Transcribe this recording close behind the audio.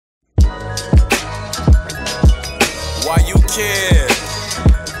care?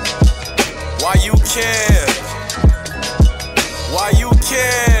 Why you care? Why you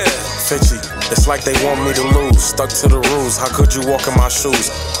care? Fitchy, it's like they want me to lose. Stuck to the rules, how could you walk in my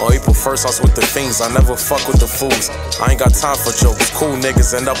shoes? On April 1st, I was with the fiends, I never fuck with the fools. I ain't got time for jokes, cool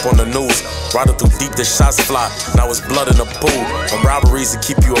niggas end up on the news. Riding through deep, the shots fly, now it's blood in the pool. And robberies to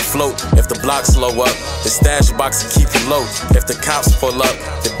keep you afloat, if the blocks slow up. The stash box to keep you low, if the cops pull up.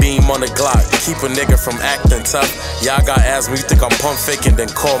 The beam on the Glock, keep a nigga from acting tough. Yeah, I got asthma, you think I'm pump faking, then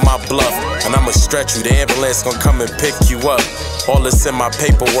call my bluff. And I'ma stretch you, the ambulance gon' come and pick you up. All this in my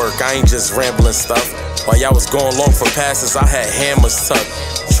paperwork, I ain't just rambling stuff. While y'all was going long for passes, I had hammers tucked.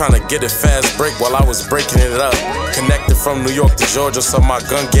 Tryna get a fast break while I was breaking it up. Connected from New York to Georgia, so my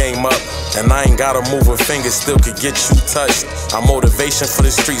gun game up. And I ain't gotta move a finger, still could get you touched. I'm motivation for the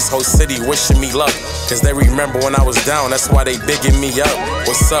streets, whole city wishing me luck. Cause they remember when I was down, that's why they bigging me up.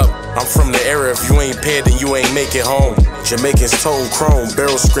 What's up? I'm from the area, if you ain't paid then you ain't make it home. Jamaicans told chrome,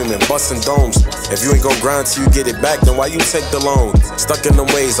 barrel screaming, busting domes. If you ain't gon' grind till you get it back, then why you take the loan? Stuck in them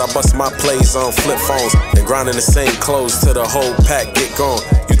ways, I bust my plays on flip phones. And grinding the same clothes till the whole pack get gone.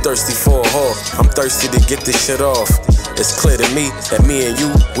 You thirsty for a whore, I'm thirsty to get this shit off. It's clear to me that me and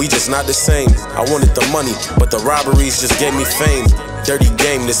you, we just not the same. I wanted the money, but the robberies just gave me fame. Dirty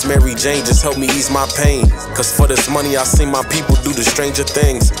game, this Mary Jane just helped me ease my pain. Cause for this money I seen my people do the stranger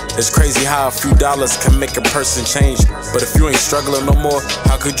things. It's crazy how a few dollars can make a person change. But if you ain't struggling no more,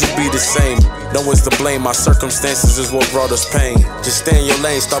 how could you be the same? No one's to blame, my circumstances is what brought us pain. Just stay in your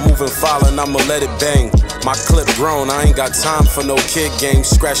lane, start moving foul and I'ma let it bang. My clip grown, I ain't got time for no kid games.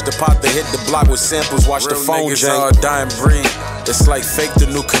 Scratch the pot to hit the block with samples, watch the phone jank. Real niggas are a dying breed, it's like fake the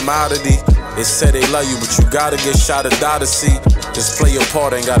new commodity. They say they love you, but you gotta get shot or die to see. Just play your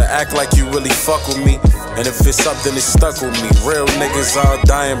part, ain't gotta act like you really fuck with me. And if it's up, then it's stuck with me. Real niggas are a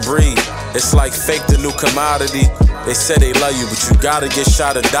dying breed, it's like fake the new commodity. They say they love you, but you gotta get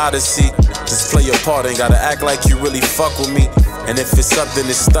shot or die to see. Just play your part, ain't gotta act like you really fuck with me. And if it's up, then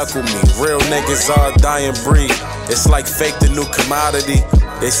it's stuck with me. Real niggas are a dying breed, it's like fake the new commodity.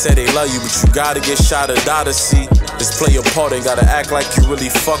 They say they love you, but you gotta get shot or die to see. Just play your part, ain't gotta act like you really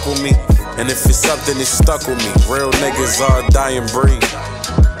fuck with me. And if it's up, then it's stuck with me. Real niggas are a dying breed.